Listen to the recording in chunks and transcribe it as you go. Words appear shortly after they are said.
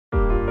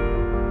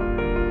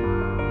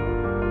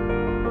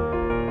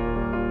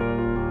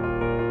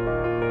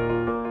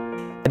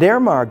Adair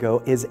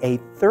Margot is a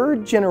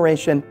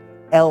third-generation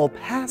El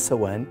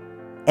Pasoan,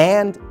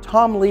 and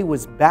Tom Lee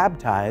was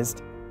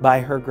baptized by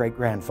her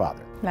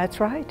great-grandfather.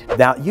 That's right.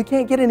 Now, you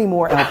can't get any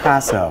more El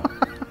Paso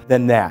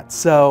than that.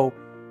 So,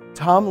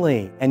 Tom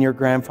Lee and your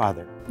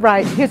grandfather.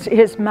 Right.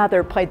 His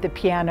mother played the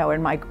piano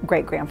in my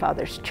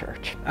great-grandfather's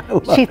church.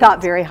 She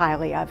thought very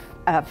highly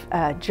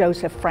of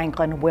Joseph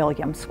Franklin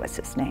Williams was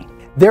his name.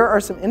 There are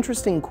some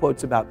interesting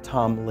quotes about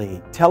Tom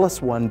Lee. Tell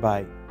us one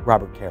by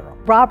Robert Caro.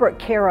 Robert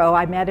Caro,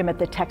 I met him at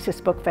the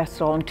Texas Book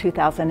Festival in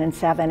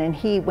 2007,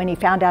 and when he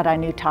found out I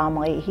knew Tom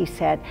Lee, he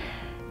said,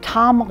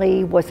 Tom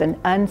Lee was an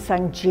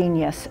unsung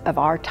genius of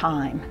our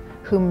time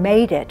who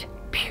made it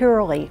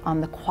purely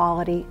on the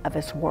quality of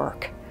his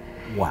work.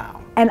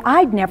 Wow. And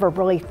I'd never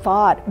really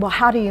thought, well,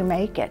 how do you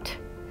make it?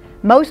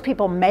 Most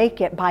people make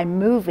it by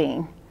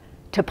moving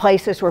to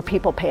places where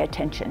people pay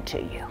attention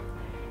to you.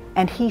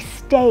 And he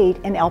stayed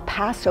in El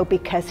Paso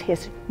because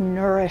his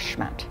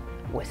nourishment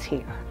was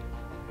here.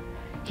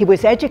 He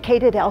was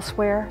educated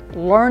elsewhere,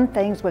 learned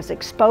things, was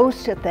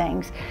exposed to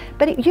things,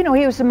 but he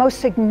was the most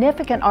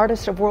significant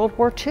artist of World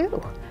War II,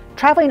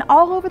 traveling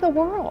all over the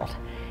world.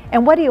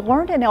 And what he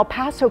learned in El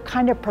Paso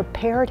kind of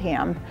prepared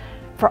him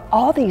for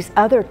all these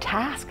other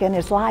tasks in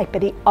his life,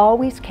 but he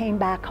always came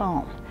back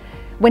home.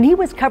 When he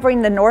was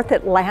covering the North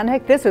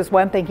Atlantic, this is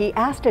one thing, he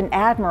asked an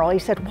admiral, he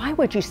said, why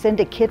would you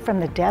send a kid from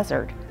the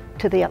desert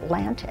to the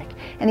Atlantic?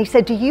 And he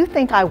said, do you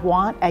think I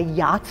want a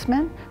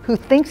yachtsman who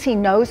thinks he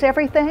knows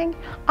everything?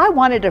 I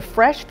wanted a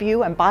fresh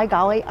view, and by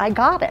golly, I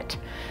got it.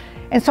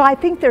 And so I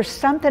think there's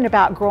something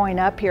about growing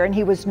up here, and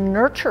he was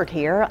nurtured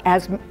here,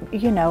 as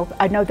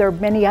I know there are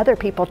many other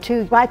people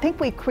too, but I think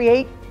we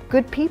create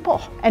good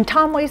people, and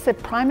Tom Lee's a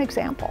prime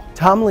example.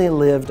 Tom Lee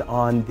lived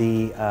on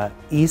the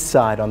east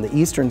side, on the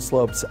eastern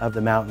slopes of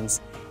the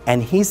mountains,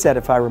 and he said,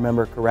 if I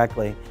remember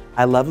correctly,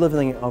 I love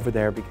living over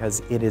there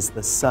because it is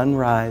the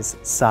sunrise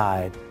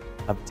side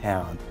of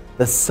town.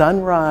 The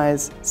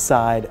sunrise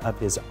side of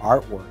his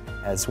artwork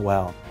as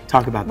well.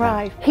 Talk about that.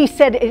 Right. He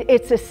said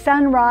it's a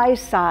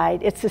sunrise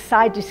side. It's the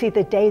side to see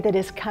the day that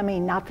is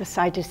coming, not the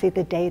side to see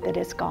the day that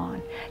is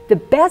gone. The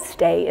best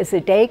day is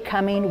the day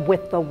coming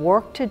with the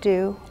work to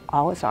do,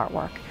 all his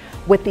artwork,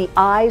 with the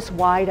eyes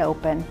wide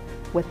open,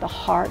 with the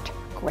heart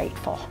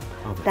grateful.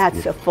 Oh,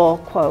 that's a full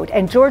quote.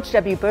 And George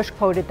W. Bush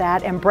quoted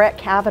that, and Brett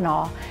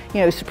Kavanaugh,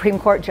 Supreme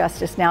Court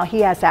Justice now, he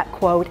has that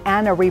quote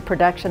and a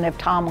reproduction of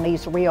Tom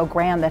Lee's Rio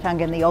Grande that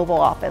hung in the Oval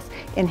Office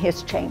in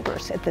his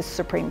chambers at the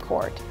Supreme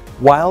Court.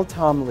 While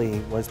Tom Lee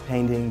was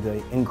painting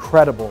the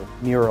incredible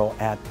mural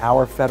at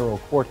our federal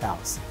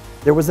courthouse,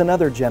 there was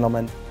another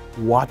gentleman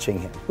watching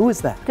him. Who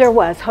is that? There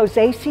was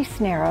Jose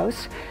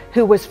Cisneros,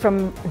 who was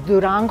from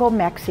Durango,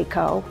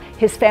 Mexico.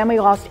 His family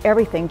lost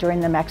everything during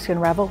the Mexican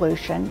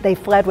Revolution. They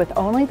fled with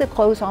only the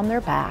clothes on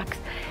their backs.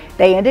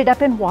 They ended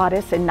up in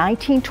Juarez in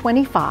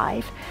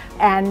 1925,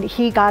 and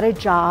he got a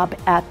job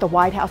at the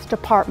White House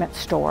department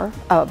store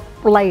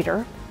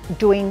later,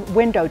 doing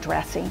window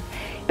dressing.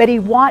 But he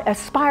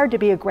aspired to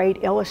be a great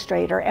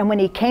illustrator, and when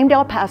he came to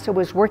El Paso,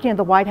 was working at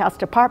the White House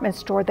department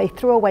store, they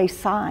threw away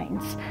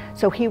signs.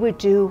 So he would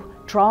do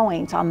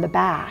drawings on the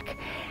back.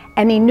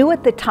 And he knew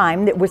at the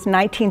time, that was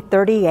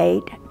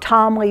 1938,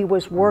 Tom Lee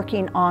was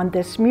working on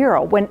this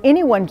mural. When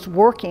anyone's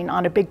working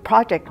on a big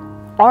project,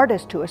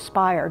 artists who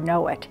aspire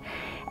know it.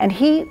 And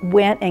he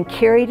went and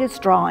carried his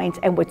drawings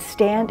and would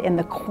stand in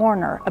the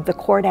corner of the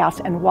courthouse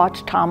and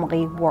watch Tom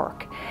Lee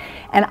work.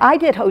 And I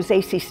did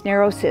Jose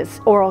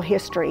Cisneros' oral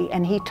history,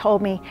 and he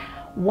told me,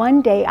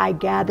 one day I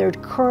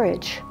gathered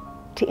courage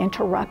to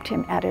interrupt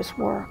him at his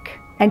work.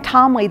 And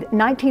Tom Lee,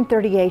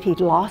 1938, he'd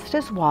lost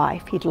his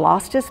wife, he'd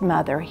lost his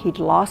mother, he'd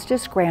lost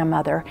his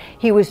grandmother.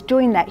 He was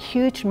doing that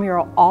huge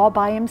mural all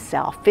by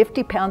himself,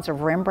 50 pounds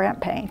of Rembrandt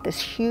paint,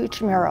 this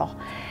huge mural.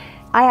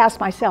 I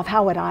asked myself,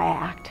 how would I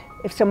act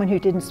if someone who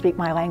didn't speak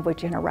my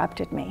language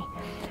interrupted me?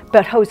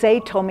 But Jose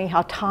told me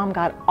how Tom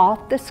got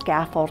off the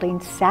scaffolding,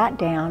 sat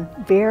down,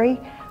 very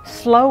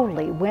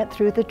slowly went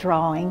through the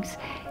drawings,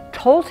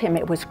 told him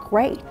it was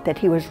great that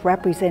he was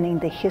representing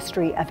the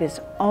history of his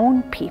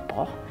own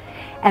people.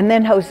 And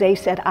then Jose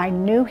said, I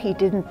knew he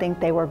didn't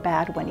think they were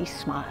bad when he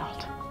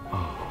smiled.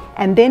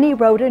 And then he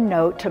wrote a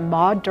note to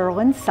Maud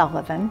Derlin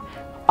Sullivan,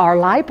 our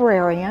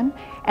librarian,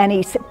 and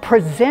he's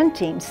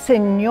presenting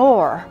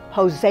Senor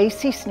Jose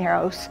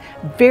Cisneros,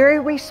 very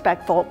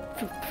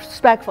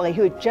respectfully,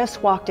 who had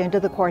just walked into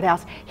the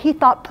courthouse. He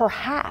thought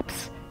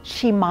perhaps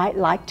she might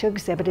like to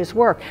exhibit his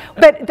work.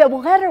 But the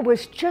letter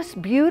was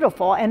just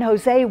beautiful, and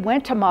Jose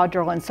went to Maud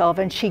Derlin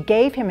Sullivan. She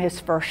gave him his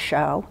first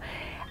show.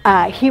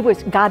 He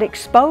got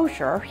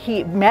exposure.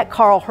 He met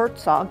Carl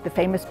Herzog, the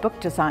famous book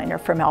designer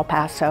from El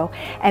Paso,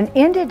 and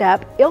ended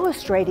up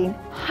illustrating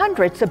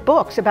hundreds of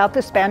books about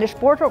the Spanish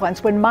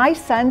borderlands. When my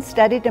son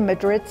studied in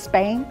Madrid,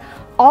 Spain,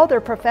 all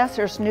their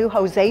professors knew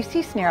Jose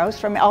Cisneros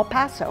from El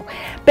Paso.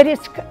 But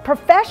his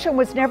profession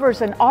was never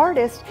as an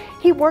artist.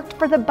 He worked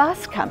for the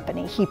bus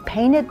company. He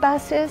painted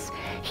buses,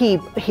 he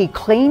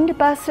cleaned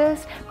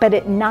buses, but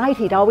at night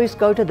he'd always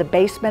go to the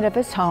basement of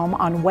his home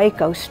on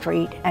Waco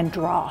Street and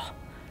draw.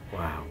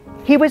 Wow.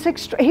 He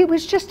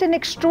was just an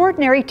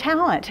extraordinary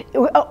talent.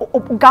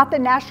 Got the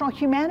National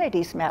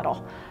Humanities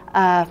Medal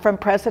from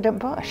President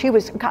Bush. He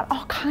got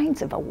all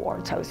kinds of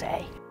awards,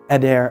 Jose.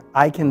 Adair,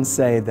 I can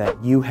say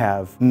that you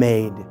have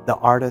made the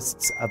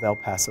artists of El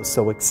Paso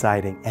so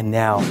exciting, and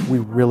now we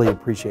really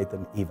appreciate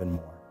them even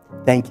more.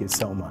 Thank you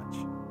so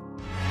much.